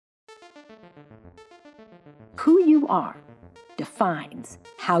Who you are defines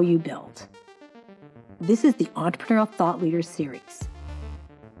how you build. This is the Entrepreneurial Thought Leaders Series,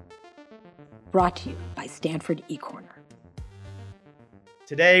 brought to you by Stanford eCorner.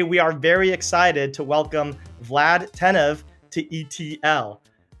 Today, we are very excited to welcome Vlad Tenev to ETL.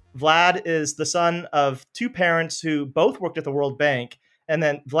 Vlad is the son of two parents who both worked at the World Bank, and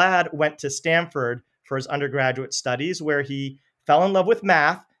then Vlad went to Stanford for his undergraduate studies, where he fell in love with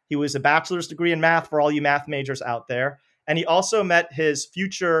math. He was a bachelor's degree in math for all you math majors out there. And he also met his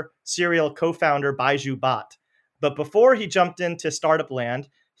future serial co-founder, Baiju Bhatt. But before he jumped into startup land,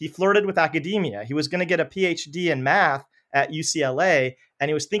 he flirted with academia. He was going to get a PhD in math at UCLA, and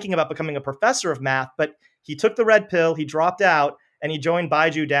he was thinking about becoming a professor of math, but he took the red pill, he dropped out, and he joined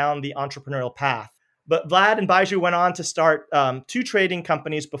Baiju down the entrepreneurial path. But Vlad and Baiju went on to start two trading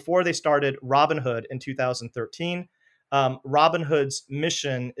companies before they started Robinhood in 2013. Robinhood's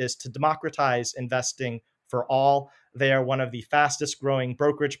mission is to democratize investing for all. They are one of the fastest growing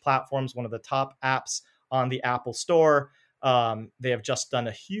brokerage platforms, one of the top apps on the Apple Store. They have just done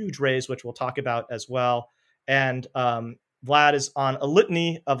a huge raise, which we'll talk about as well. And Vlad is on a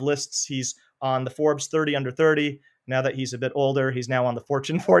litany of lists. He's on the Forbes 30 under 30. Now that he's a bit older, he's now on the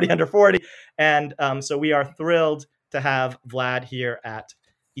Fortune 40 under 40. And so we are thrilled to have Vlad here at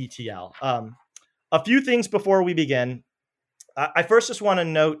ETL. A few things before we begin. I first just want to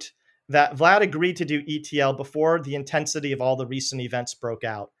note that Vlad agreed to do ETL before the intensity of all the recent events broke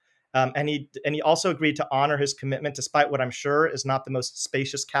out. And he also agreed to honor his commitment, despite what I'm sure is not the most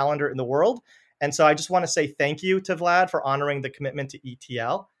spacious calendar in the world. And so I just want to say thank you to Vlad for honoring the commitment to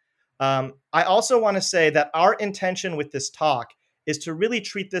ETL. I also want to say that our intention with this talk is to really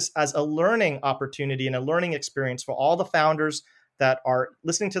treat this as a learning opportunity and a learning experience for all the founders that are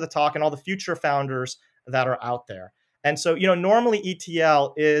listening to the talk and all the future founders that are out there. And so, normally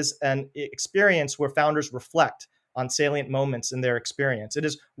ETL is an experience where founders reflect on salient moments in their experience. It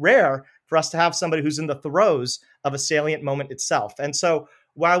is rare for us to have somebody who's in the throes of a salient moment itself. And so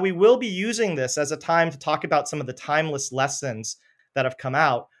while we will be using this as a time to talk about some of the timeless lessons that have come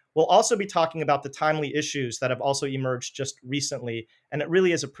out, we'll also be talking about the timely issues that have also emerged just recently. And it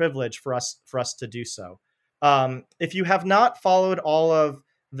really is a privilege for us to do so. If you have not followed all of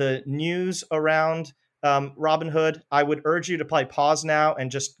the news around Robinhood, I would urge you to probably pause now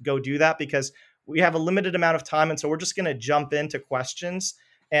and just go do that, because we have a limited amount of time. And so we're just going to jump into questions.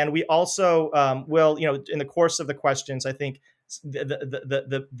 And we also will, in the course of the questions, I think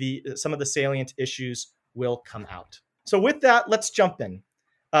some of the salient issues will come out. So with that, let's jump in.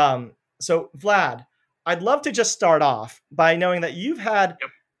 So Vlad, I'd love to just start off by knowing that you've had,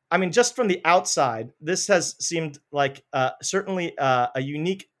 just from the outside, this has seemed like certainly a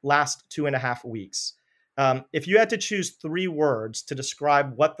unique last 2.5 weeks. If you had to choose 3 words to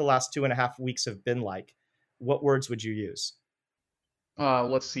describe what the last 2.5 weeks have been like, what words would you use?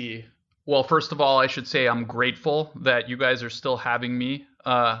 Let's see. Well, first of all, I should say I'm grateful that you guys are still having me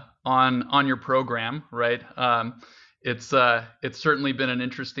on your program, right? It's certainly been an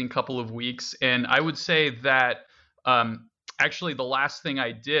interesting couple of weeks, and I would say that actually the last thing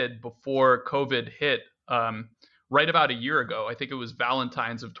I did before COVID hit, right about a year ago, I think it was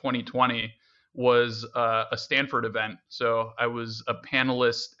Valentine's of 2020, was a Stanford event. So I was a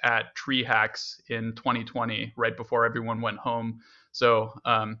panelist at Tree Hacks in 2020, right before everyone went home. So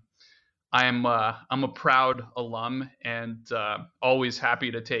I'm a proud alum, and always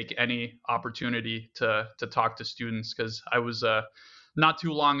happy to take any opportunity to talk to students, because I was not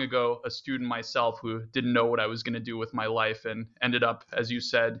too long ago a student myself who didn't know what I was going to do with my life, and ended up, as you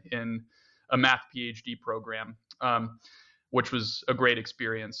said, in a math PhD program, which was a great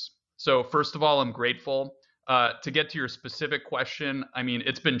experience. So first of all, I'm grateful. To get to your specific question,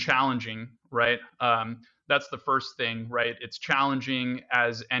 it's been challenging, right? That's the first thing, right? It's challenging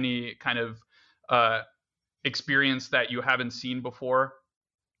as any kind of experience that you haven't seen before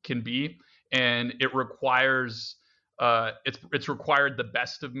can be. And it requires, it's required the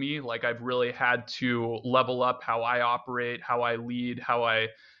best of me. Like, I've really had to level up how I operate, how I lead, how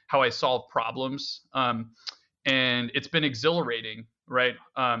I solve problems. And it's been exhilarating, right?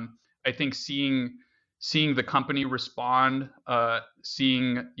 I think seeing the company respond,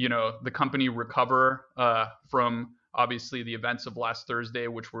 seeing the company recover from obviously the events of last Thursday,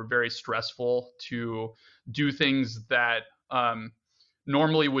 which were very stressful, to do things that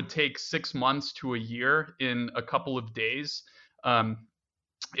normally would take 6 months to a year in a couple of days.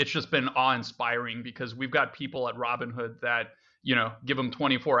 It's just been awe-inspiring, because we've got people at Robinhood that, give them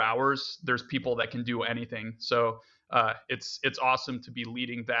 24 hours, there's people that can do anything. So it's awesome to be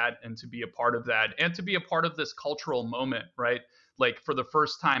leading that, and to be a part of that, and to be a part of this cultural moment, right? Like, for the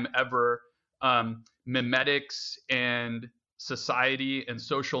first time ever, mimetics and society and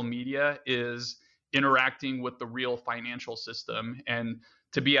social media is interacting with the real financial system. And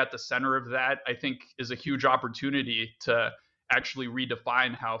to be at the center of that, I think, is a huge opportunity to actually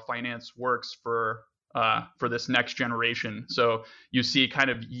redefine how finance works for this next generation. So you see kind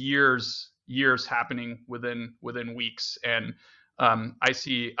of years happening within weeks, and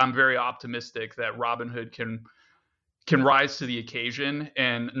I'm very optimistic that Robinhood can rise to the occasion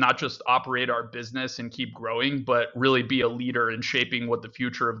and not just operate our business and keep growing, but really be a leader in shaping what the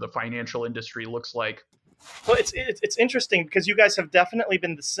future of the financial industry looks like. Well, it's interesting because you guys have definitely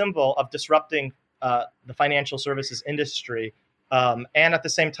been the symbol of disrupting the financial services industry. And at the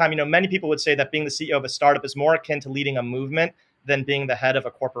same time, many people would say that being the CEO of a startup is more akin to leading a movement than being the head of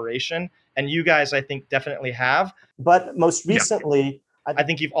a corporation. And you guys, I think, definitely have. But most recently, I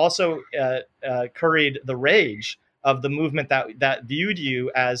think you've also curried the rage of the movement that viewed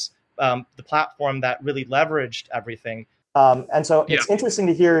you as the platform that really leveraged everything. And so it's interesting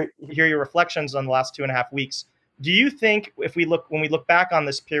to hear your reflections on the last 2.5 weeks. Do you think when we look back on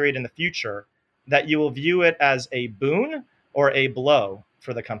this period in the future, that you will view it as a boon or a blow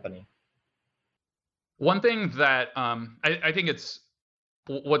for the company? One thing that I think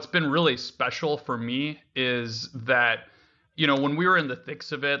what's been really special for me is that, when we were in the thick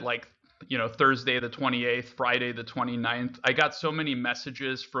of it, like, Thursday the 28th, Friday the 29th, I got so many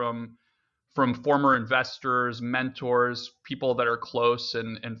messages from former investors, mentors, people that are close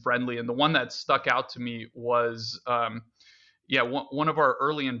and friendly. And the one that stuck out to me was, one of our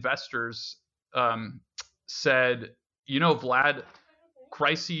early investors said, Vlad,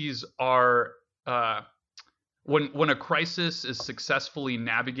 crises are, when a crisis is successfully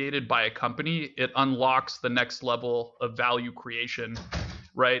navigated by a company, it unlocks the next level of value creation,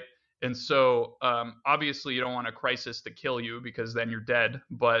 right? And so obviously you don't want a crisis to kill you because then you're dead.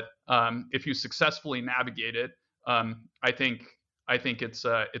 But if you successfully navigate it, I think it's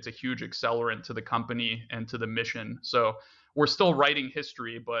a huge accelerant to the company and to the mission. So we're still writing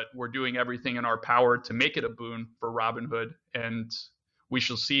history, but we're doing everything in our power to make it a boon for Robinhood, and we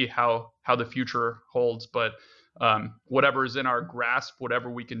shall see how the future holds. But whatever is in our grasp, whatever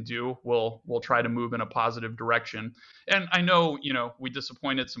we can do, we'll try to move in a positive direction. And I know, we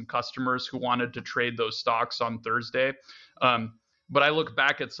disappointed some customers who wanted to trade those stocks on Thursday. But I look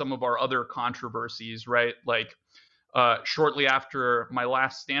back at some of our other controversies, right? Like shortly after my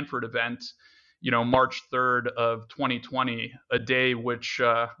last Stanford event, March 3rd of 2020, a day which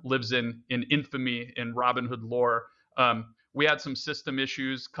lives in infamy in Robinhood lore. We had some system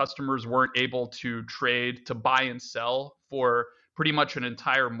issues. Customers weren't able to trade, to buy and sell for pretty much an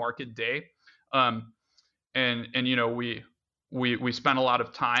entire market day. And we spent a lot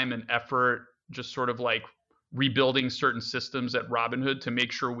of time and effort just sort of like rebuilding certain systems at Robinhood to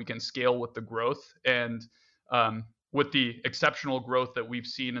make sure we can scale with the growth. And with the exceptional growth that we've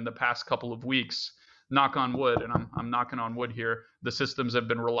seen in the past couple of weeks, knock on wood, and I'm knocking on wood here, the systems have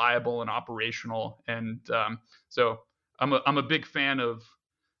been reliable and operational. And so I'm a big fan of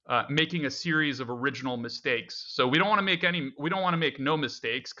making a series of original mistakes. So we don't want to make no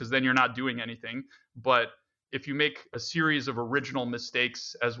mistakes, because then you're not doing anything. But if you make a series of original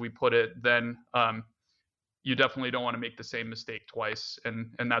mistakes, as we put it, then you definitely don't want to make the same mistake twice. And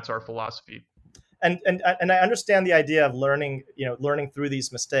that's our philosophy. And I understand the idea of learning through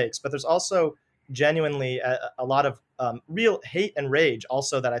these mistakes, but there's also genuinely a lot of real hate and rage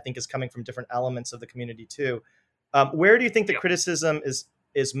also that I think is coming from different elements of the community too. Where do you think the criticism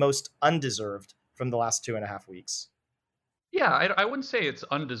is most undeserved from the last 2.5 weeks? Yeah, I wouldn't say it's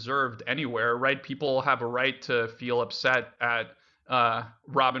undeserved anywhere, right? People have a right to feel upset at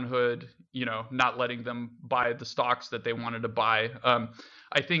Robinhood, not letting them buy the stocks that they wanted to buy.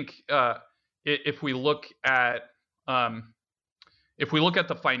 I think if we look at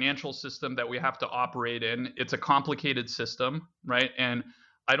the financial system that we have to operate in, it's a complicated system, right? And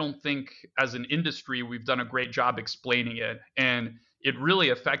I don't think as an industry we've done a great job explaining it, and it really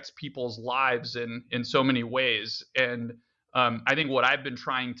affects people's lives in so many ways. And I think what I've been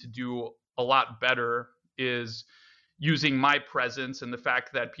trying to do a lot better is using my presence and the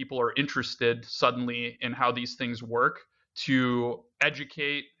fact that people are interested suddenly in how these things work to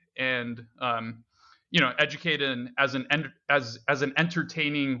educate and educate in as an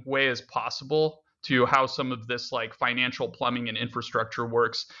entertaining way as possible to how some of this like financial plumbing and infrastructure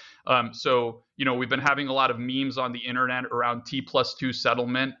works. So we've been having a lot of memes on the internet around T+2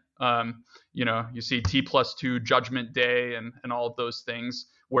 settlement. You see T+2 Judgment Day and all of those things,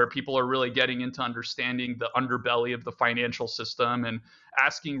 where people are really getting into understanding the underbelly of the financial system and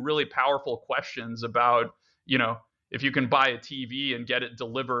asking really powerful questions about, if you can buy a TV and get it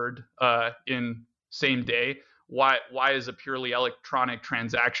delivered in same day, why is a purely electronic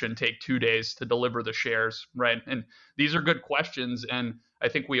transaction take 2 days to deliver the shares, right? And these are good questions, and I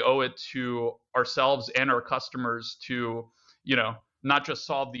think we owe it to ourselves and our customers to, not just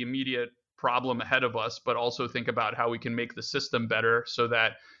solve the immediate problem ahead of us, but also think about how we can make the system better so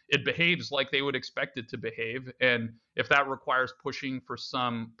that it behaves like they would expect it to behave. And if that requires pushing for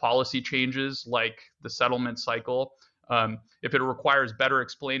some policy changes like the settlement cycle, if it requires better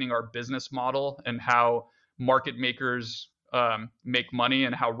explaining our business model and how market makers make money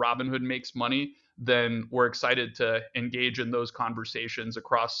and how Robinhood makes money, then we're excited to engage in those conversations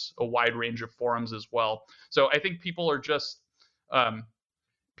across a wide range of forums as well. So I think people are just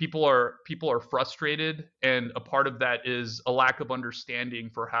people are frustrated, and a part of that is a lack of understanding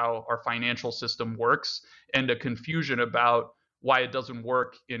for how our financial system works and a confusion about why it doesn't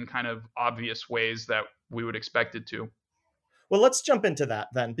work in kind of obvious ways that we would expect it to. Well, let's jump into that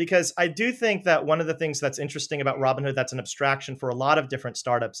then, because I do think that one of the things that's interesting about Robinhood that's an abstraction for a lot of different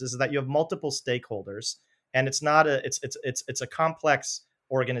startups is that you have multiple stakeholders, and it's not a it's a complex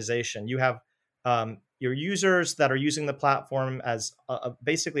organization. You have your users that are using the platform as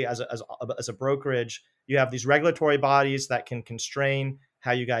basically as a brokerage. You have these regulatory bodies that can constrain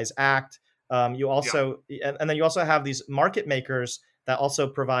how you guys act. You also and then you also have these market makers that also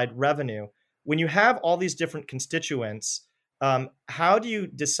provide revenue. When you have all these different constituents, how do you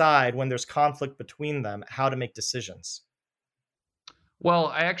decide when there's conflict between them, how to make decisions? Well,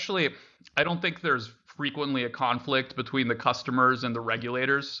 I don't think there's frequently a conflict between the customers and the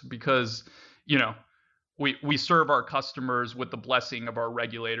regulators because, we serve our customers with the blessing of our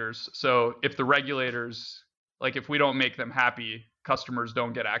regulators. So if the regulators, like if we don't make them happy, customers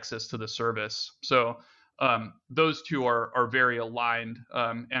don't get access to the service. So those two are very aligned.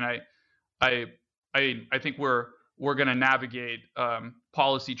 And I think we're going to navigate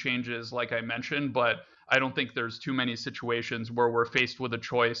policy changes, like I mentioned, but I don't think there's too many situations where we're faced with a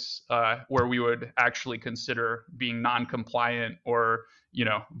choice where we would actually consider being non-compliant or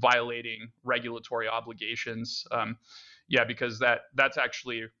violating regulatory obligations. Because that's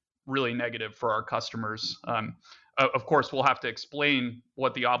actually really negative for our customers. Of course, we'll have to explain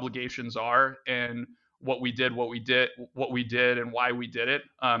what the obligations are and what we did, and why we did it.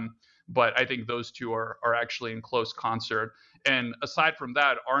 But I think those two are actually in close concert. And aside from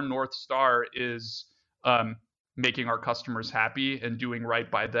that, our North Star is making our customers happy and doing right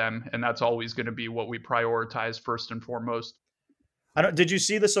by them. And that's always going to be what we prioritize first and foremost. Did you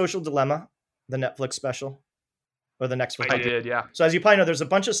see The Social Dilemma, the Netflix special? Or the next one? I did, yeah. So as you probably know, there's a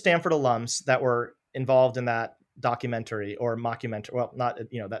bunch of Stanford alums that were involved in that documentary or mockumentary. Well, not,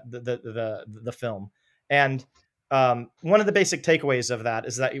 the film. And one of the basic takeaways of that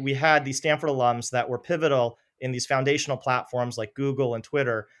is that we had these Stanford alums that were pivotal in these foundational platforms like Google and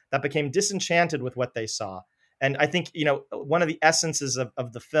Twitter that became disenchanted with what they saw. And I think, one of the essences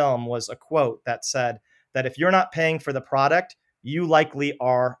of the film was a quote that said that if you're not paying for the product, you likely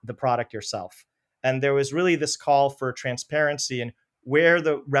are the product yourself. And there was really this call for transparency and where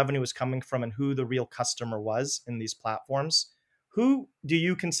the revenue was coming from and who the real customer was in these platforms. Who do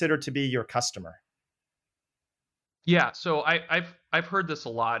you consider to be your customer? Yeah, so I've heard this a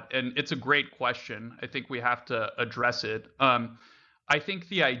lot, and it's a great question. I think we have to address it. I think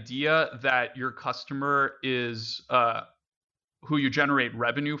the idea that your customer is who you generate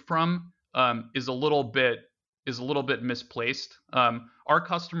revenue from is a little bit misplaced. Our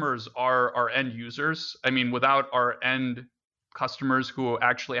customers are our end users. I mean, without our end customers who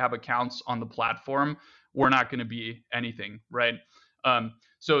actually have accounts on the platform, we're not going to be anything, right?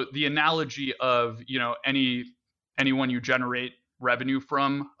 So the analogy of anyone you generate revenue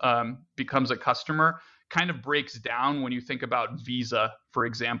from becomes a customer kind of breaks down when you think about Visa, for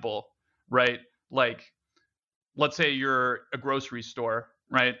example, right? Like, let's say you're a grocery store,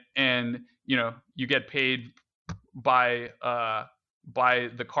 right? And you get paid by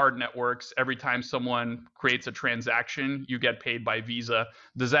the card networks. Every time someone creates a transaction, you get paid by Visa.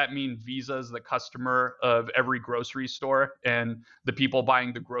 Does that mean Visa is the customer of every grocery store and the people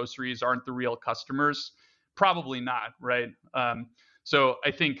buying the groceries aren't the real customers? Probably not, right? So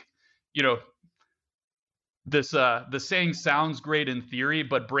I think, the saying sounds great in theory,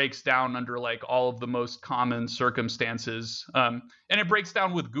 but breaks down under like all of the most common circumstances. And it breaks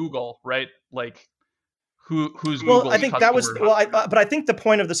down with Google, right? Like who's Google's I think that was but I think the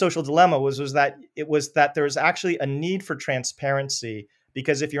point of The Social Dilemma was that there's actually a need for transparency,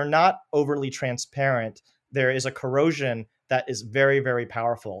 because if you're not overly transparent, there is a corrosion that is very, very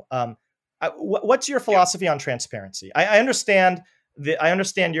powerful. What's your philosophy on transparency? I understand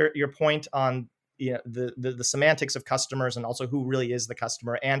your point on the semantics of customers and also who really is the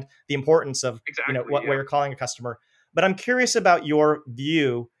customer and the importance of what you're calling a customer. But I'm curious about your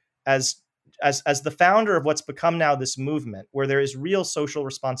view as the founder of what's become now this movement where there is real social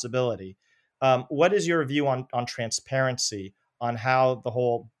responsibility. What is your view on transparency, on how the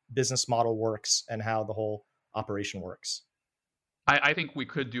whole business model works and how the whole operation works? I think we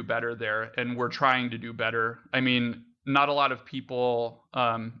could do better there, and we're trying to do better. I mean, not a lot of people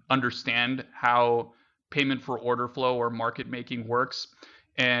understand how payment for order flow or market making works.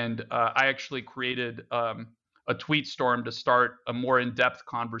 And I actually created a tweet storm to start a more in-depth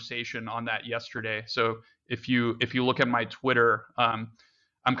conversation on that yesterday. So if you look at my Twitter,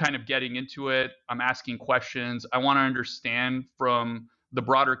 I'm kind of getting into it. I'm asking questions. I want to understand from the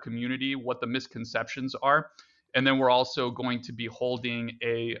broader community what the misconceptions are. And then we're also going to be holding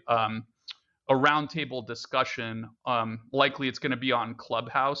a roundtable discussion. Likely it's going to be on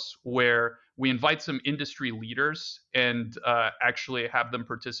Clubhouse, where we invite some industry leaders and actually have them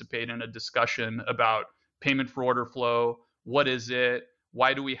participate in a discussion about payment for order flow. What is it?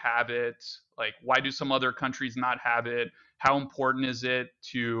 Why do we have it? Like, why do some other countries not have it? How important is it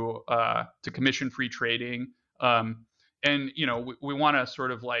to commission-free trading? And we want to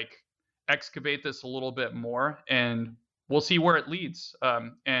sort of like excavate this a little bit more, and we'll see where it leads.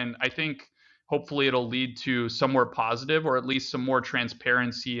 And I think hopefully it'll lead to somewhere positive, or at least some more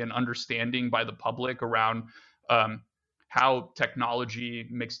transparency and understanding by the public around how technology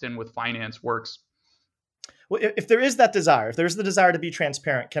mixed in with finance works. Well, if there is that desire, if there's the desire to be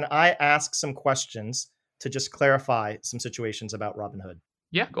transparent, can I ask some questions to just clarify some situations about Robinhood?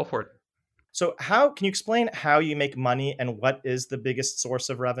 Yeah, go for it. So can you explain how you make money and what is the biggest source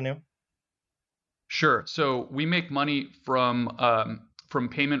of revenue? Sure. So we make money from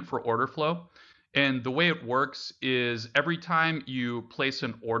payment for order flow. And the way it works is every time you place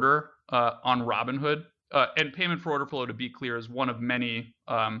an order on Robinhood, and payment for order flow, to be clear, is one of many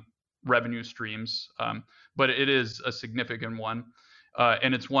revenue streams, but it is a significant one.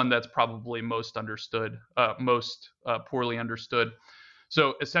 And it's one that's probably most poorly understood.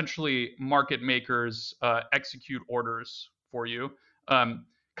 So essentially, market makers execute orders for you,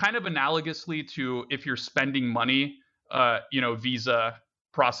 kind of analogously to if you're spending money, Visa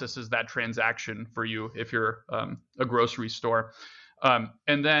processes that transaction for you if you're a grocery store.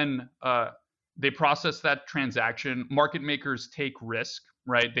 And then they process that transaction. Market makers take risk,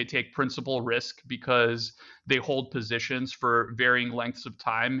 right? They take principal risk because they hold positions for varying lengths of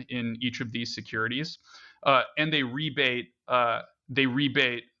time in each of these securities. And they rebate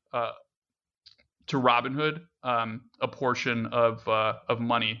to Robinhood a portion of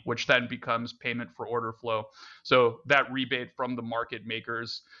money, which then becomes payment for order flow. So that rebate from the market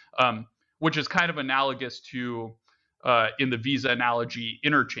makers, which is kind of analogous to, in the Visa analogy,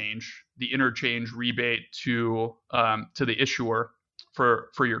 interchange. The interchange rebate to the issuer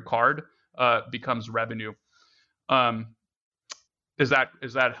for your card becomes revenue. Is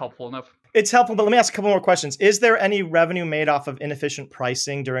that helpful enough? It's helpful, but let me ask a couple more questions. Is there any revenue made off of inefficient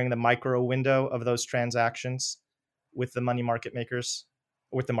pricing during the micro window of those transactions with the market makers?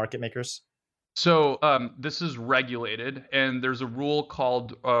 So this is regulated, and there's a rule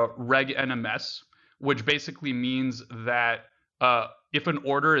called Reg NMS, which basically means that if an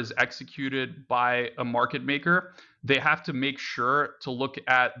order is executed by a market maker, they have to make sure to look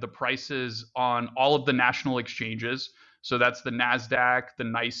at the prices on all of the national exchanges. So that's the NASDAQ, the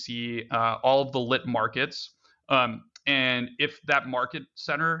NYSE, all of the lit markets. And if that market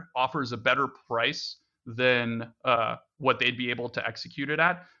center offers a better price than what they'd be able to execute it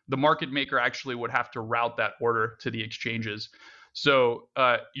at, the market maker actually would have to route that order to the exchanges. So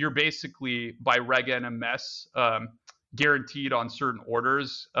you're basically, by Reg NMS, guaranteed on certain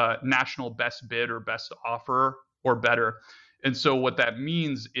orders, national best bid or best offer or better. And so what that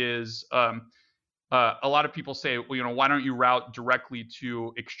means is a lot of people say, well, why don't you route directly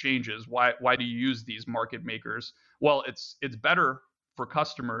to exchanges? Why do you use these market makers? Well, it's better for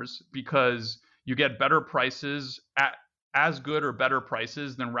customers because you get better prices at as good or better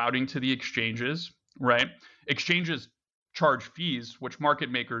prices than routing to the exchanges, right? Exchanges charge fees, which market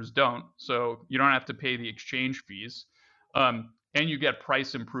makers don't. So you don't have to pay the exchange fees. And you get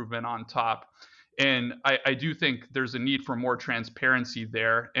price improvement on top. And I do think there's a need for more transparency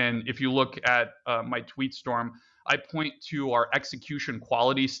there. And if you look at my tweet storm, I point to our execution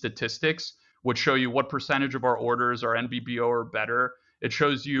quality statistics, which show you what percentage of our orders are NBBO or better. It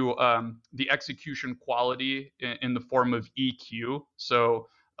shows you the execution quality in the form of EQ. So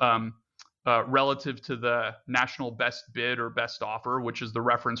relative to the national best bid or best offer, which is the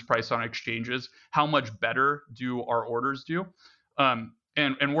reference price on exchanges, how much better do our orders do?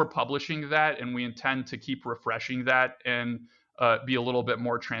 and we're publishing that, and we intend to keep refreshing that and be a little bit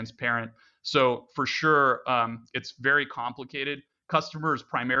more transparent. So for sure, it's very complicated. Customers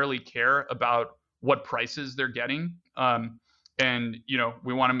primarily care about what prices they're getting. And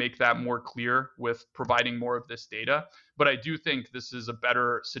we want to make that more clear with providing more of this data. But I do think this is a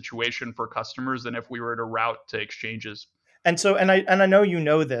better situation for customers than if we were to route to exchanges. And so, and I know you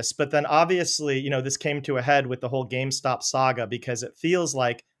know this, but then obviously, this came to a head with the whole GameStop saga, because it feels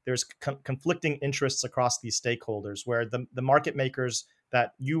like there's conflicting interests across these stakeholders, where the market makers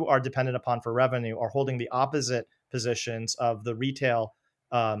that you are dependent upon for revenue are holding the opposite positions of the retail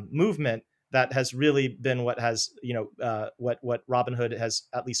movement that has really been what has, what Robinhood has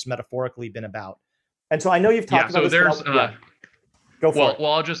at least metaphorically been about. And so I know you've talked about so this. there's Go for it.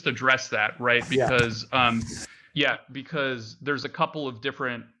 Well, I'll just address that, right? Because because there's a couple of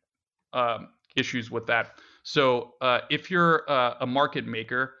different issues with that. So if you're a market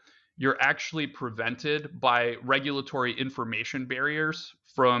maker, you're actually prevented by regulatory information barriers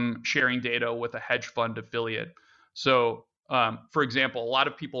from sharing data with a hedge fund affiliate. So for example, a lot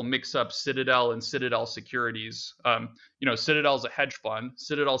of people mix up Citadel and Citadel Securities. Citadel is a hedge fund.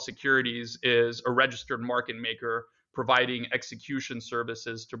 Citadel Securities is a registered market maker providing execution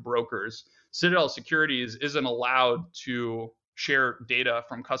services to brokers. Citadel Securities isn't allowed to share data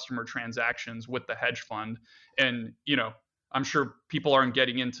from customer transactions with the hedge fund. And, I'm sure people aren't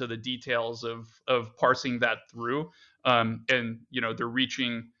getting into the details of parsing that through. And,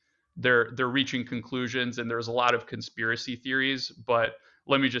 they're reaching conclusions, and there's a lot of conspiracy theories, but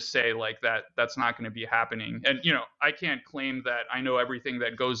let me just say, like, that's not going to be happening. And, I can't claim that I know everything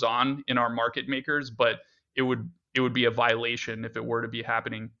that goes on in our market makers, but it would be a violation if it were to be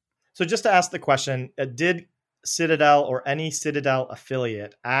happening. So just to ask the question, did Citadel or any Citadel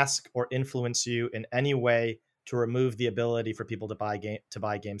affiliate ask or influence you in any way to remove the ability for people to buy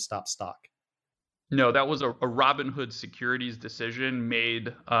GameStop stock? No, that was a Robinhood securities decision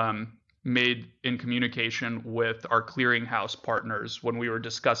made in communication with our clearinghouse partners when we were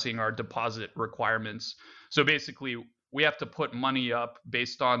discussing our deposit requirements. So basically, we have to put money up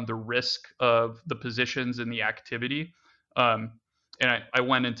based on the risk of the positions and the activity. And I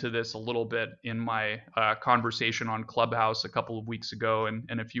went into this a little bit in my conversation on Clubhouse a couple of weeks ago,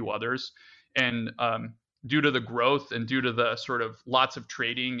 and a few others. And due to the growth and due to the sort of lots of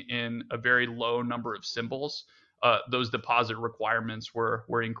trading in a very low number of symbols, those deposit requirements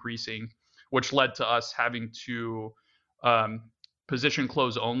were increasing, which led to us having to position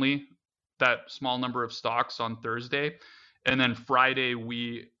close only that small number of stocks on Thursday. And then Friday,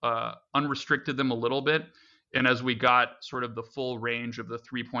 we unrestricted them a little bit. And as we got sort of the full range of the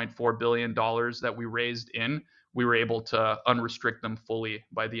 $3.4 billion that we raised in, we were able to unrestrict them fully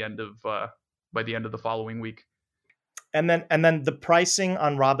by the end of the following week. And then the pricing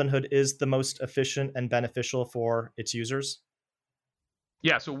on Robinhood is the most efficient and beneficial for its users.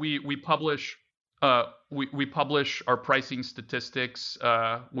 Yeah, so we publish our pricing statistics.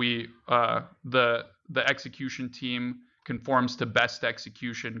 The execution team conforms to best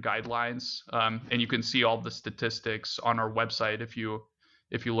execution guidelines, and you can see all the statistics on our website if you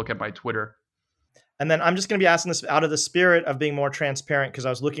look at my Twitter. And then I'm just going to be asking this out of the spirit of being more transparent, because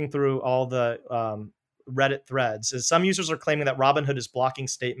I was looking through all the Reddit threads. Is some users are claiming that Robinhood is blocking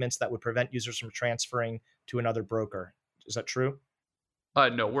statements that would prevent users from transferring to another broker. Is that true?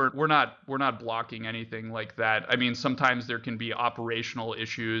 No, we're not blocking anything like that. I mean, sometimes there can be operational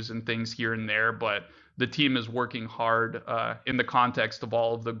issues and things here and there, but the team is working hard in the context of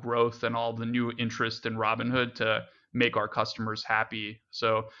all of the growth and all the new interest in Robinhood to make our customers happy.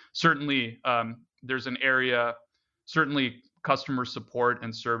 So certainly there's an area, certainly customer support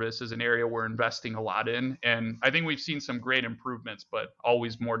and service is an area we're investing a lot in. And I think we've seen some great improvements, but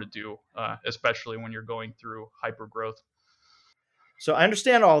always more to do, especially when you're going through hyper growth. So I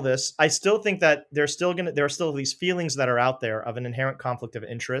understand all this. I still think that there are still these feelings that are out there of an inherent conflict of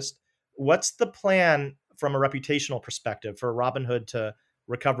interest. What's the plan from a reputational perspective for Robinhood to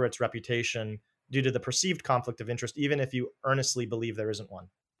recover its reputation due to the perceived conflict of interest, even if you earnestly believe there isn't one?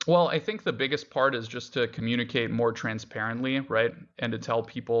 Well, I think the biggest part is just to communicate more transparently, right? And to tell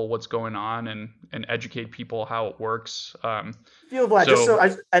people what's going on and educate people how it works.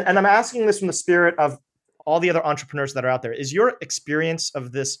 Vlad, and I'm asking this from the spirit of all the other entrepreneurs that are out there. Is your experience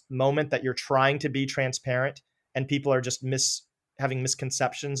of this moment that you're trying to be transparent and people are just having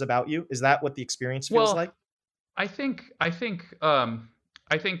misconceptions about you? Is that what the experience feels like? I think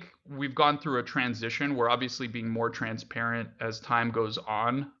we've gone through a transition. We're obviously being more transparent as time goes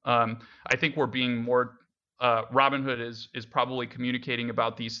on. I think we're being more Robinhood is probably communicating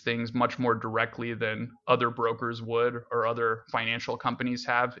about these things much more directly than other brokers would or other financial companies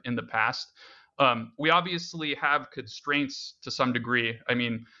have in the past. We obviously have constraints to some degree. I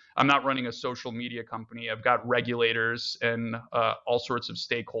mean, I'm not running a social media company. I've got regulators and all sorts of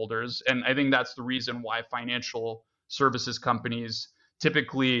stakeholders, and I think that's the reason why financial services companies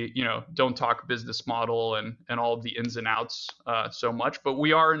typically, don't talk business model and all of the ins and outs so much. But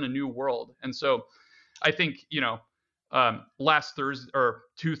we are in a new world, and so I think, last Thursday or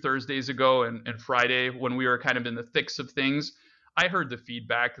 2 Thursdays ago and Friday, when we were kind of in the thick of things, I heard the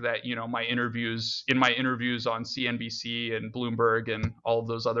feedback that, my interviews on CNBC and Bloomberg and all of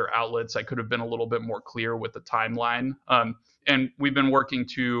those other outlets, I could have been a little bit more clear with the timeline. And we've been working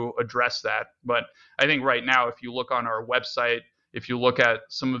to address that. But I think right now, if you look on our website, if you look at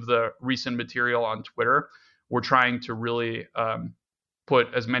some of the recent material on Twitter, we're trying to really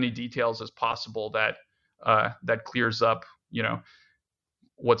put as many details as possible that clears up,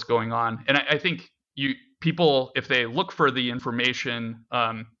 what's going on. And I think people, if they look for the information,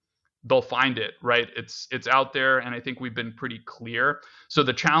 they'll find it, right? It's out there, and I think we've been pretty clear. So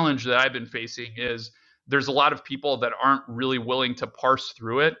the challenge that I've been facing is there's a lot of people that aren't really willing to parse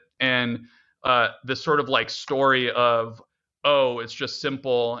through it, and this sort of like story of, oh, it's just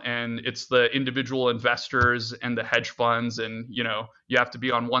simple, and it's the individual investors and the hedge funds, and you have to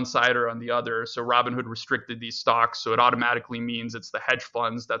be on one side or on the other. So Robinhood restricted these stocks, so it automatically means it's the hedge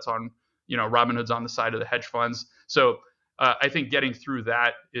funds that's on, Robinhood's on the side of the hedge funds. So I think getting through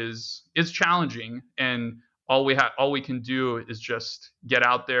that is challenging, and all we can do is just get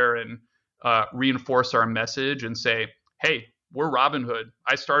out there and reinforce our message and say, hey, we're Robinhood.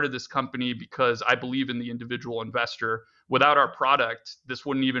 I started this company because I believe in the individual investor. Without our product, this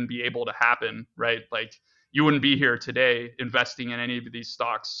wouldn't even be able to happen, right? Like, you wouldn't be here today investing in any of these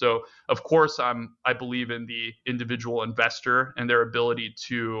stocks. So of course, I believe in the individual investor and their ability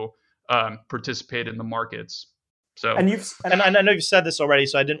to participate in the markets. So, and I know you've said this already,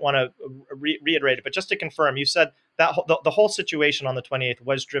 so I didn't want to reiterate it, but just to confirm, you said that the whole situation on the 28th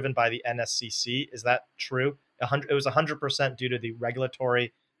was driven by the NSCC. Is that true? It was 100% due to the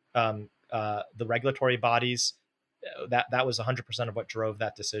regulatory bodies. That was 100% of what drove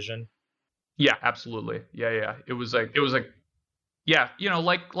that decision. Yeah, absolutely. Yeah. It was like, yeah,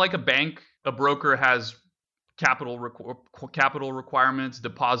 like a bank, a broker has capital requirements,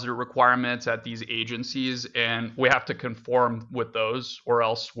 deposit requirements at these agencies, and we have to conform with those, or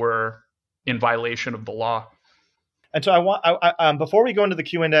else we're in violation of the law. And so before we go into the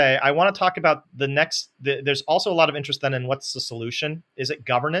Q&A, I want to talk about there's also a lot of interest then in what's the solution. Is it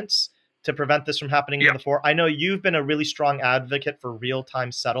governance to prevent this from happening in the floor? I know you've been a really strong advocate for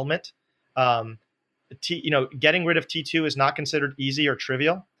real-time settlement. Getting rid of T2 is not considered easy or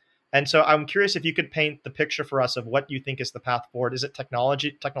trivial. And so I'm curious if you could paint the picture for us of what you think is the path forward. Is it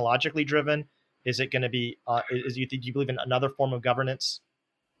technologically driven? Is it going to be, do you believe in another form of governance?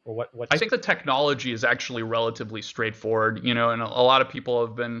 Or what? I think the technology is actually relatively straightforward, and a lot of people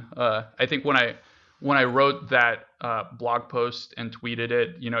have been, I think when I wrote that blog post and tweeted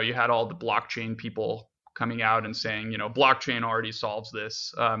it, you had all the blockchain people coming out and saying, blockchain already solves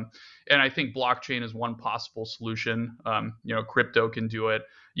this. And I think blockchain is one possible solution. Crypto can do it.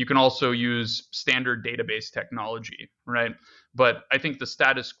 You can also use standard database technology, right? But I think the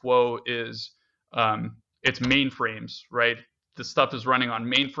status quo is it's mainframes, right? The stuff is running on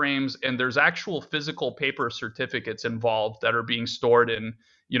mainframes, and there's actual physical paper certificates involved that are being stored in,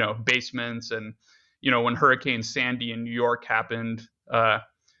 basements. And, when Hurricane Sandy in New York happened,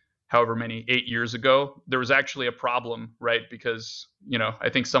 however many, 8 years ago, there was actually a problem, right? Because, I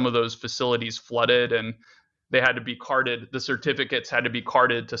think some of those facilities flooded, and they had to be carted. The certificates had to be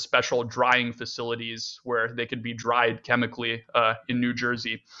carted to special drying facilities where they could be dried chemically in New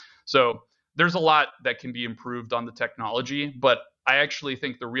Jersey. So there's a lot that can be improved on the technology, but I actually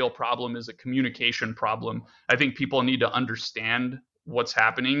think the real problem is a communication problem. I think people need to understand what's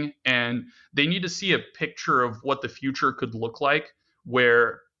happening, and they need to see a picture of what the future could look like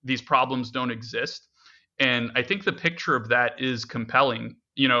where these problems don't exist. And I think the picture of that is compelling,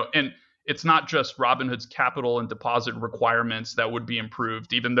 and it's not just Robinhood's capital and deposit requirements that would be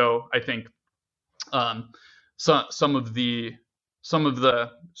improved, even though I think some of the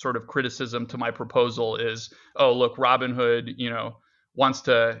sort of criticism to my proposal is, oh, look, Robinhood, wants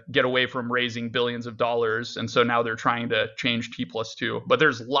to get away from raising billions of dollars, and so now they're trying to change T+2. But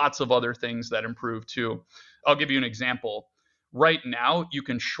there's lots of other things that improve too. I'll give you an example. Right now, you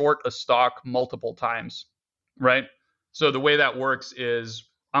can short a stock multiple times, right? So the way that works is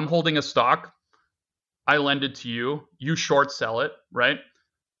I'm holding a stock, I lend it to you, you short sell it, right?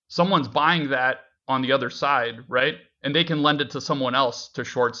 Someone's buying that on the other side, right? And they can lend it to someone else to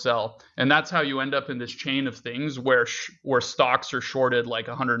short sell. And that's how you end up in this chain of things where stocks are shorted like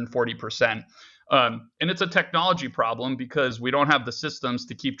 140%. And it's a technology problem because we don't have the systems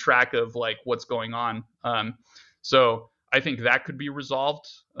to keep track of like what's going on. So I think that could be resolved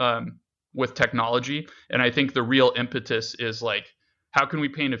with technology. And I think the real impetus is like, how can we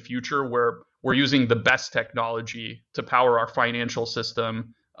paint a future where we're using the best technology to power our financial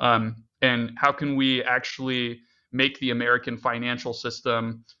system? And how can we actually make the American financial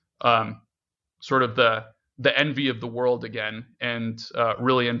system sort of the envy of the world again, and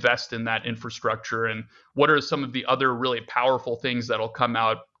really invest in that infrastructure? And what are some of the other really powerful things that'll come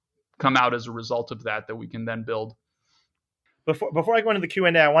out as a result of that we can then build? Before I go into the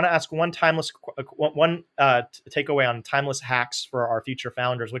Q&A, I want to ask one takeaway on timeless hacks for our future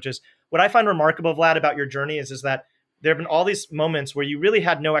founders, which is what I find remarkable, Vlad, about your journey is that there have been all these moments where you really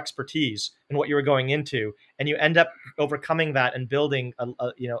had no expertise in what you were going into, and you end up overcoming that and building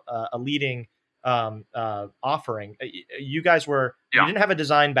a leading offering. You guys you didn't have a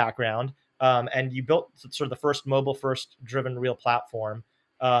design background, and you built sort of the first mobile first driven real platform.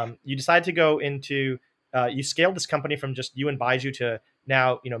 You decided to go into you scaled this company from just you and Baiju to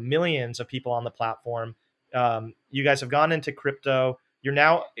now millions of people on the platform. You guys have gone into crypto. You're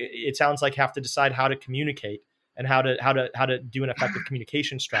now, it sounds like, have to decide how to communicate and how to do an effective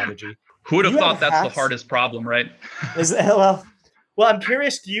communication strategy. Who would have thought that's the hardest problem, right? Well, I'm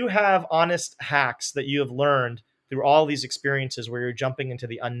curious, do you have honest hacks that you have learned through all these experiences where you're jumping into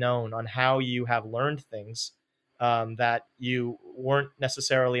the unknown on how you have learned things that you weren't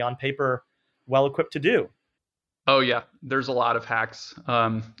necessarily on paper well equipped to do? Oh yeah, there's a lot of hacks.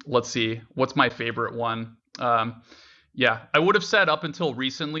 Let's see, what's my favorite one? Yeah, I would have said up until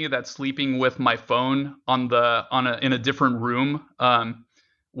recently that sleeping with my phone in a different room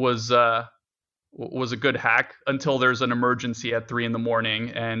was a good hack until there's an emergency at 3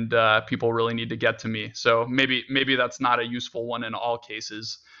 a.m. and people really need to get to me. So maybe that's not a useful one in all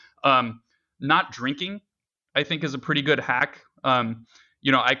cases. Not drinking, I think, is a pretty good hack.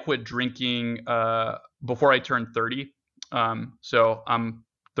 I quit drinking before I turned 30. So I'm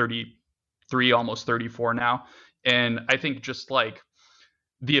 33, almost 34 now. And I think just like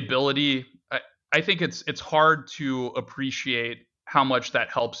the ability, I think it's hard to appreciate how much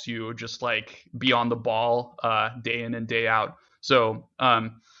that helps you just like be on the ball day in and day out. So I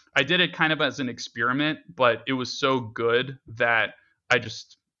did it kind of as an experiment, but it was so good that I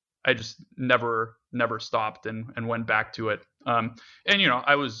just never stopped and went back to it. And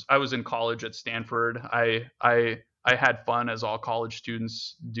I was in college at Stanford. I had fun, as all college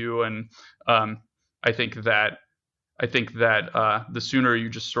students do, and I think that the sooner you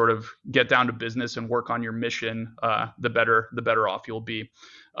just sort of get down to business and work on your mission, the better off you'll be.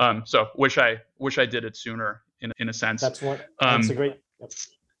 So wish I did it sooner in a sense. That's a great. Yep.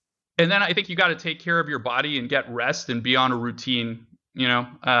 And then I think you got to take care of your body and get rest and be on a routine.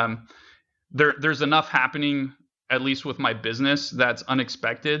 There's enough happening, at least with my business, that's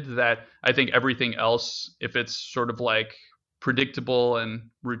unexpected, that I think everything else, if it's sort of like predictable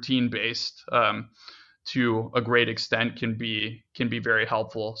and routine based, to a great extent, can be very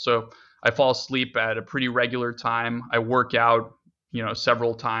helpful. So I fall asleep at a pretty regular time. I work out,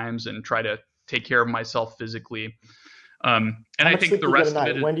 several times and try to take care of myself physically. And I think the rest of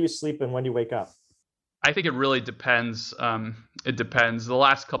it. When do you sleep and when do you wake up? I think it really depends. It depends. The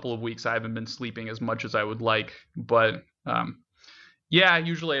last couple of weeks, I haven't been sleeping as much as I would like, but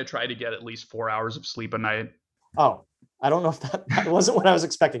usually I try to get at least 4 hours of sleep a night. Oh, I don't know if that wasn't what I was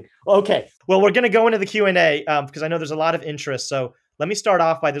expecting. Okay. Well, we're going to go into the Q&A because I know there's a lot of interest. So let me start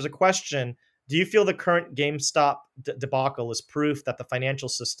off by, there's a question. Do you feel the current GameStop debacle is proof that the financial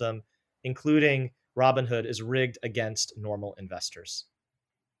system, including Robinhood, is rigged against normal investors?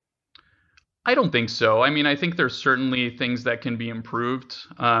 I don't think so. I mean, I think there's certainly things that can be improved.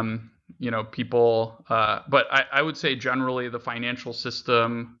 People, but I would say generally the financial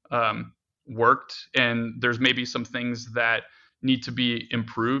system worked, and there's maybe some things that need to be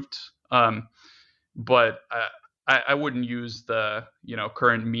improved. But I wouldn't use the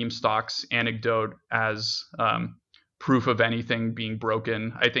current meme stocks anecdote as proof of anything being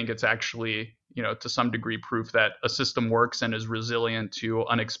broken. I think it's actually to some degree proof that a system works and is resilient to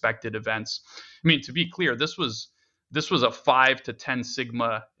unexpected events. I mean, to be clear, this was a 5 to 10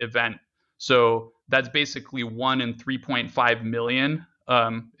 sigma event. So that's basically 1 in 3.5 million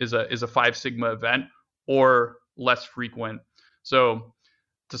is a 5 sigma event, or less frequent. So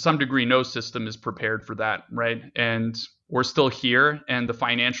to some degree, no system is prepared for that, right? And we're still here, and the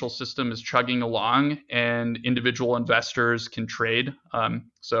financial system is chugging along, and individual investors can trade.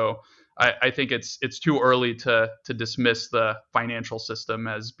 So I think it's too early to dismiss the financial system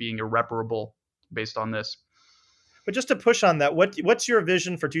as being irreparable based on this. But just to push on that, what's your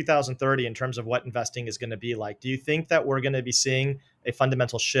vision for 2030 in terms of what investing is going to be like? Do you think that we're going to be seeing a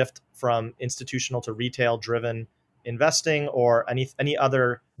fundamental shift from institutional to retail driven investing, or any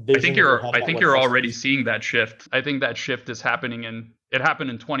other vision? I think you're already seeing that shift. I think that shift is happening, and it happened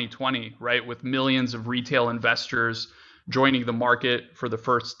in 2020, right? With millions of retail investors joining the market for the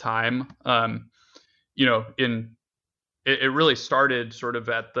first time. It really started sort of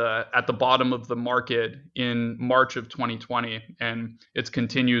at the bottom of the market in March of 2020, and it's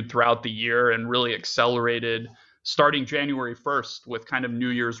continued throughout the year and really accelerated starting January 1st with kind of New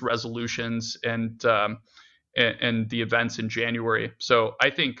Year's resolutions and the events in January. So I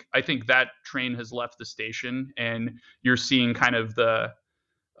think that train has left the station, and you're seeing kind of the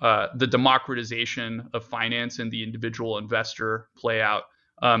democratization of finance and the individual investor play out.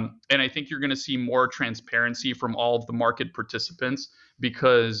 And I think you're going to see more transparency from all of the market participants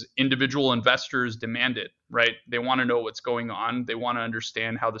because individual investors demand it, right? They want to know what's going on. They want to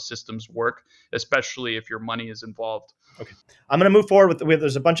understand how the systems work, especially if your money is involved. Okay. I'm going to move forward with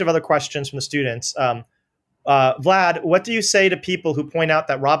there's a bunch of other questions from the students. Vlad, what do you say to people who point out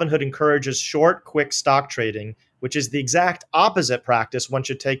that Robinhood encourages short, quick stock trading, which is the exact opposite practice one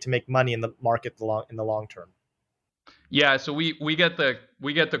should take to make money in the market in the long term? Yeah, so we get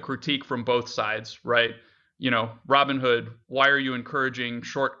the critique from both sides, right? Robinhood, why are you encouraging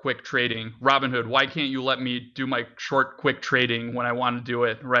short, quick trading? Robinhood, why can't you let me do my short, quick trading when I want to do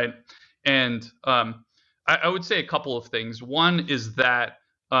it, right? And I would say a couple of things. One is that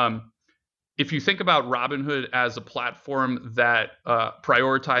if you think about Robinhood as a platform that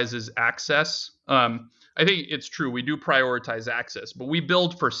prioritizes access, I think it's true. We do prioritize access, but we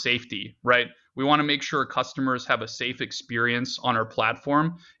build for safety, right? We want to make sure customers have a safe experience on our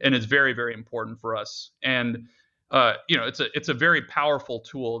platform, and it's very, very important for us. And it's a very powerful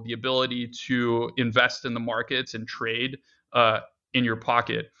tool, the ability to invest in the markets and trade in your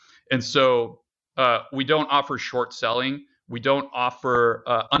pocket. And so we don't offer short selling. We don't offer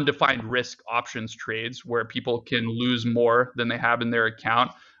undefined risk options trades where people can lose more than they have in their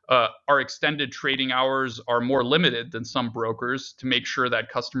account. Our extended trading hours are more limited than some brokers to make sure that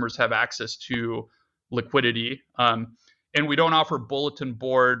customers have access to liquidity. And we don't offer bulletin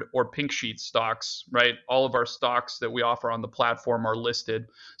board or pink sheet stocks, right? All of our stocks that we offer on the platform are listed.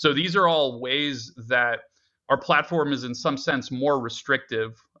 So these are all ways that our platform is in some sense more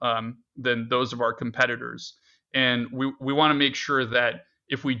restrictive than those of our competitors. And we want to make sure that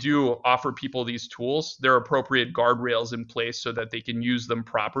if we do offer people these tools, there are appropriate guardrails in place so that they can use them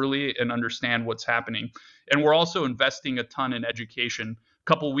properly and understand what's happening. And we're also investing a ton in education. A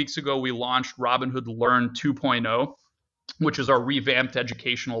couple of weeks ago, we launched Robinhood Learn 2.0, which is our revamped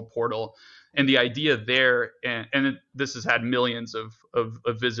educational portal. And the idea there, and this has had millions of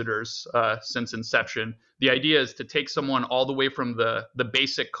visitors since inception, the idea is to take someone all the way from the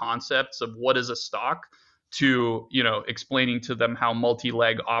basic concepts of what is a stock to explaining to them how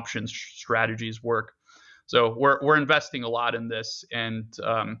multi-leg options strategies work. So we're investing a lot in this, and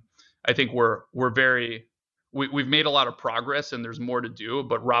I think we've made a lot of progress, and there's more to do.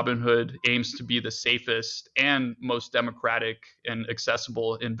 But Robinhood aims to be the safest and most democratic and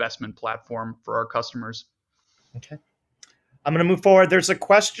accessible investment platform for our customers. Okay, I'm going to move forward. There's a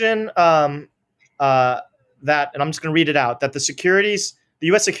question and I'm just going to read it out, that the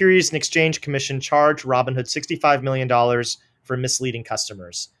U.S. Securities and Exchange Commission charged Robinhood $65 million for misleading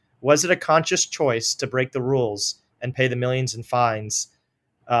customers. Was it a conscious choice to break the rules and pay the millions in fines?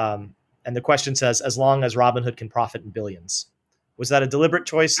 And the question says, as long as Robinhood can profit in billions. Was that a deliberate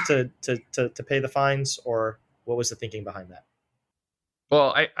choice to pay the fines, or what was the thinking behind that?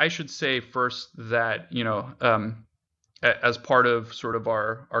 Well, I should say first that, as part of sort of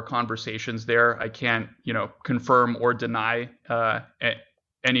our conversations there, I can't, confirm or deny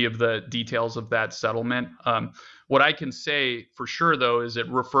any of the details of that settlement. What I can say for sure, though, is it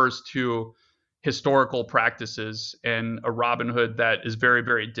refers to historical practices and a Robinhood that is very,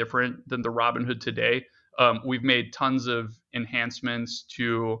 very different than the Robinhood today. We've made tons of enhancements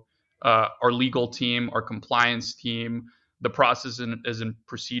to our legal team, our compliance team, the processes and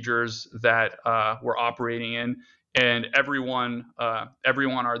procedures that we're operating in, and everyone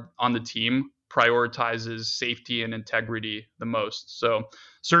on the team prioritizes safety and integrity the most. So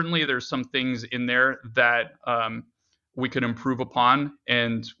certainly there's some things in there that we could improve upon,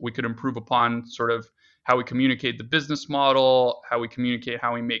 and we could improve upon sort of how we communicate the business model, how we communicate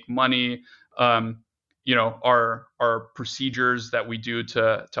how we make money. our procedures that we do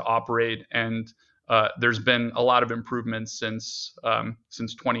to operate. And there's been a lot of improvements since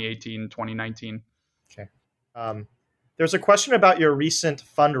 2018, 2019. Okay. There's a question about your recent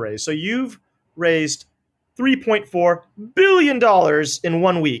fundraise. So you've raised $3.4 billion in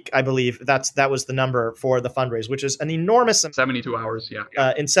 1 week, I believe. That was the number for the fundraise, which is an enormous amount. 72 hours,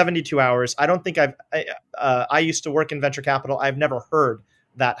 yeah. In 72 hours. I don't think I used to work in venture capital. I've never heard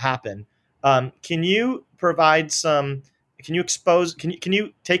that happen. Can you provide some, can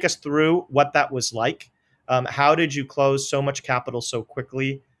you take us through what that was like? How did you close so much capital so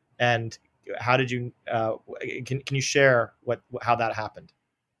quickly? And how did you, can you share how that happened?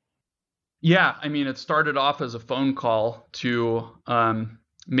 Yeah, I mean, it started off as a phone call to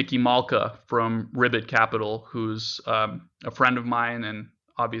Mickey Malka from Ribbit Capital, who's a friend of mine and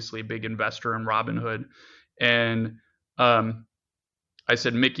obviously a big investor in Robinhood. And I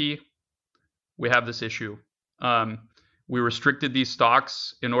said, Mickey, we have this issue. We restricted these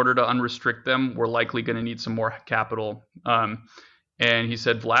stocks. In order to unrestrict them, we're likely going to need some more capital. And he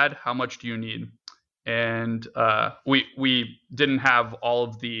said, Vlad, how much do you need? And we didn't have all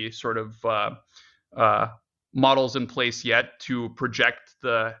of the sort of models in place yet to project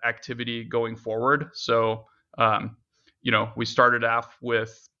the activity going forward. So, we started off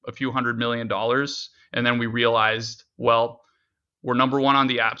with a few $100 million, and then we realized, well, we're number one on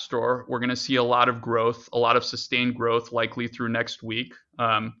the App Store. We're going to see a lot of growth, a lot of sustained growth, likely through next week.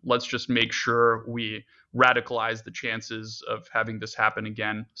 Let's just make sure we radicalize the chances of having this happen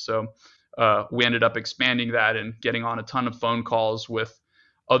again. So we ended up expanding that and getting on a ton of phone calls with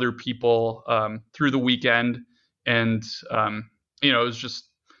other people through the weekend. And, it was just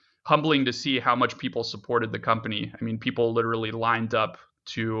humbling to see how much people supported the company. I mean, people literally lined up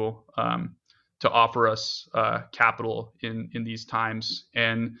to offer us capital in these times.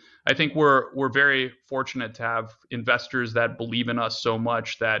 And I think we're very fortunate to have investors that believe in us so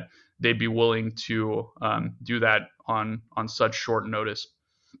much that they'd be willing to do that on such short notice.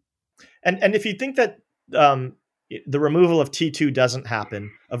 And if you think that the removal of T2 doesn't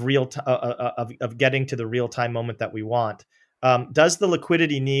happen, of getting to the real time moment that we want, does the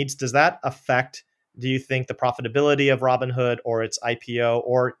liquidity needs, does that affect, do you think, the profitability of Robinhood or its IPO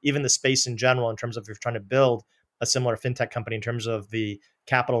or even the space in general in terms of if you're trying to build a similar fintech company in terms of the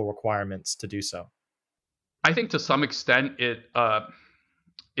capital requirements to do so? I think to some extent it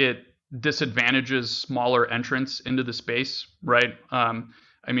disadvantages smaller entrants into the space, right?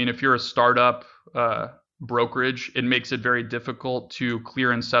 I mean, if you're a startup brokerage, it makes it very difficult to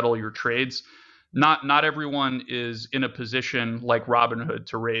clear and settle your trades. Not everyone is in a position like Robinhood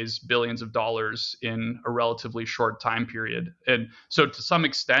to raise billions of dollars in a relatively short time period. And so to some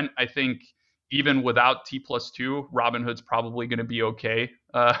extent, I think even without T+2, Robinhood's probably going to be okay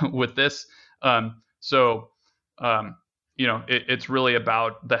with this. It's really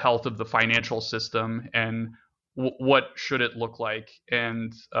about the health of the financial system and what should it look like.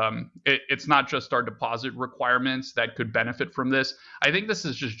 And it's not just our deposit requirements that could benefit from this. I think this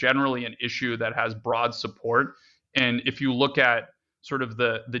is just generally an issue that has broad support. And if you look at sort of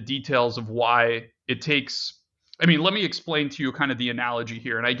the details of why it takes, I mean, let me explain to you kind of the analogy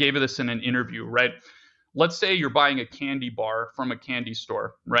here. And I gave this in an interview, right? Let's say you're buying a candy bar from a candy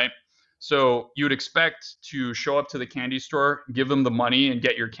store, right? So you'd expect to show up to the candy store, give them the money and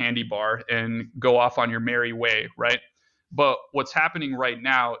get your candy bar and go off on your merry way, right? But what's happening right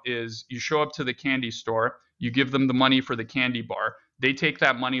now is you show up to the candy store, you give them the money for the candy bar, they take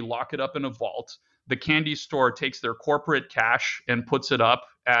that money, lock it up in a vault. The candy store takes their corporate cash and puts it up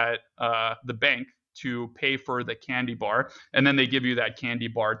at the bank to pay for the candy bar, and then they give you that candy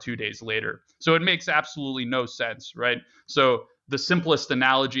bar 2 days later. So it makes absolutely no sense, right? So the simplest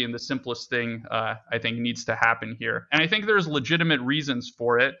analogy and the simplest thing I think needs to happen here. And I think there's legitimate reasons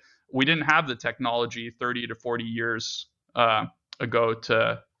for it. We didn't have the technology 30 to 40 years ago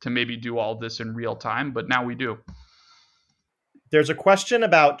to maybe do all this in real time, but now we do. There's a question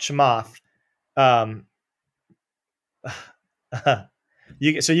about Chamath.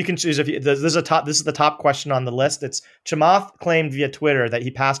 You can choose this is the top question on the list. It's Chamath claimed via Twitter that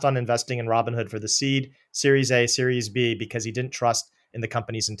he passed on investing in Robinhood for the seed, Series A, Series B because he didn't trust in the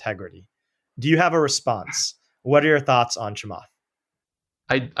company's integrity. Do you have a response? What are your thoughts on Chamath?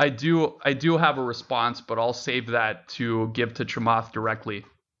 I do have a response, but I'll save that to give to Chamath directly.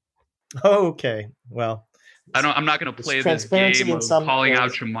 Okay. Well, I'm not going to play this game of calling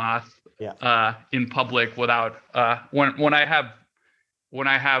out Chamath in public without when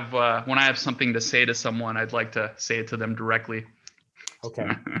I have something to say to someone, I'd like to say it to them directly. Okay.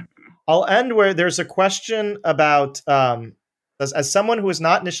 I'll end where there's a question about, as someone who is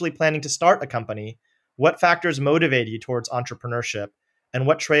not initially planning to start a company, What factors motivate you towards entrepreneurship? And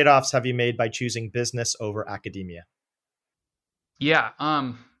what trade-offs have you made by choosing business over academia? Yeah,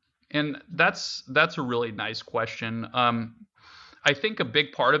 and that's a really nice question. I think a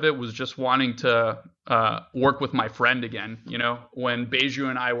big part of it was just wanting to work with my friend again. You know, when Beju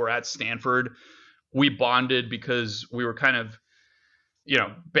and I were at Stanford, we bonded because we were kind of,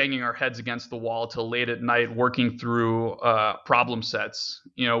 banging our heads against the wall till late at night, working through problem sets.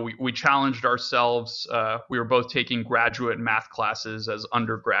 We challenged ourselves. We were both taking graduate math classes as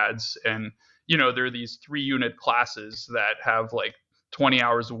undergrads, and there are these 3-unit classes that have like 20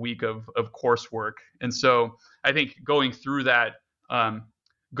 hours a week of coursework. And so I think going through that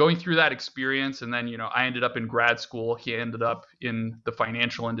experience, and then I ended up in grad school. He ended up in the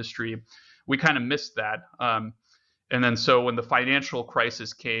financial industry. We kind of missed that. And then so when the financial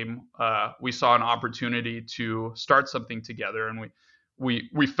crisis came, we saw an opportunity to start something together, and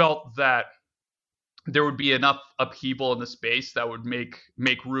we felt that there would be enough upheaval in the space that would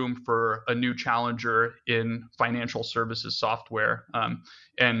make room for a new challenger in financial services software.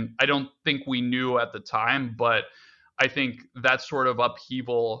 And I don't think we knew at the time, but I think that sort of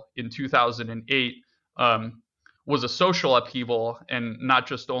upheaval in 2008 was a social upheaval, and not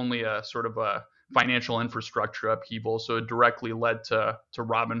just only a sort of a financial infrastructure upheaval. So it directly led to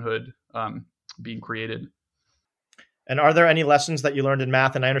Robinhood being created. And are there any lessons that you learned in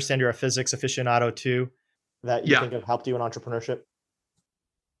math? And I understand you're a physics aficionado too, that you think have helped you in entrepreneurship?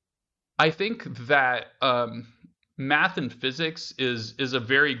 I think that math and physics is a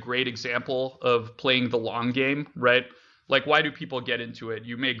very great example of playing the long game, right? Like, why do people get into it?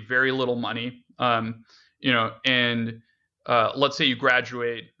 You make very little money, and let's say you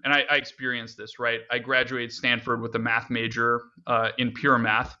graduate, and I experienced this, right? I graduated Stanford with a math major in pure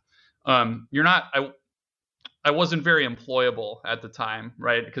math. I wasn't very employable at the time,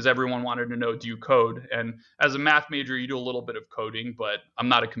 right? Because everyone wanted to know, do you code? And as a math major, you do a little bit of coding, but I'm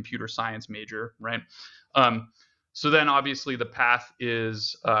not a computer science major, right? So then obviously the path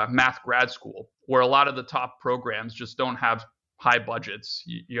is math grad school, where a lot of the top programs just don't have high budgets.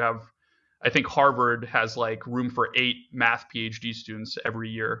 You have, I think Harvard has like room for 8 math PhD students every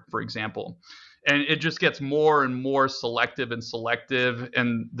year, for example. And it just gets more and more selective, and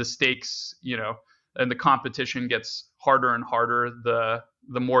the stakes, and the competition gets harder and harder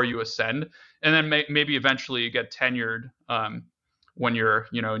the more you ascend. And then maybe eventually you get tenured when you're,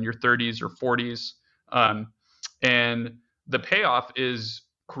 in your 30s or 40s. And the payoff is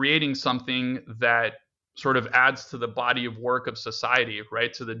creating something that sort of adds to the body of work of society,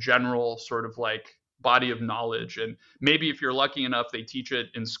 right? To the general sort of like body of knowledge. And maybe if you're lucky enough, they teach it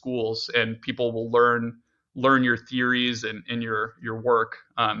in schools and people will learn your theories and your work.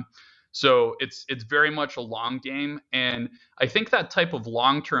 So it's very much a long game. And I think that type of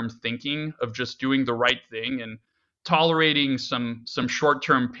long-term thinking of just doing the right thing and tolerating some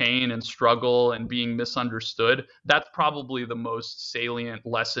short-term pain and struggle and being misunderstood, that's probably the most salient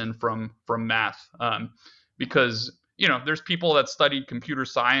lesson from math. Because, there's people that studied computer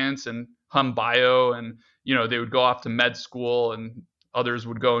science and hum bio, and, they would go off to med school, and others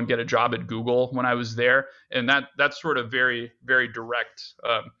would go and get a job at Google when I was there. And that's sort of very, very direct.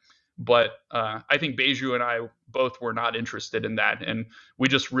 But I think Beju and I both were not interested in that. And we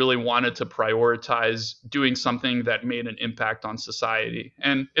just really wanted to prioritize doing something that made an impact on society.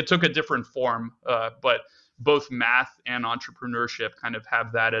 And it took a different form, but both math and entrepreneurship kind of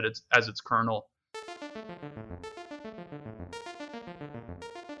have that as its kernel.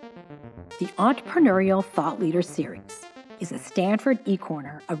 The Entrepreneurial Thought Leader Series is a Stanford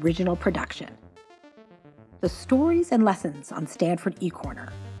eCorner original production. The stories and lessons on Stanford eCorner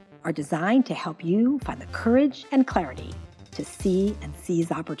are designed to help you find the courage and clarity to see and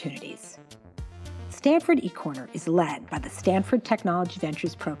seize opportunities. Stanford eCorner is led by the Stanford Technology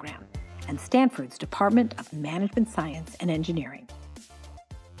Ventures Program and Stanford's Department of Management Science and Engineering.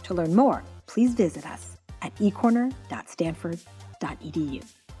 To learn more, please visit us at ecorner.stanford.edu.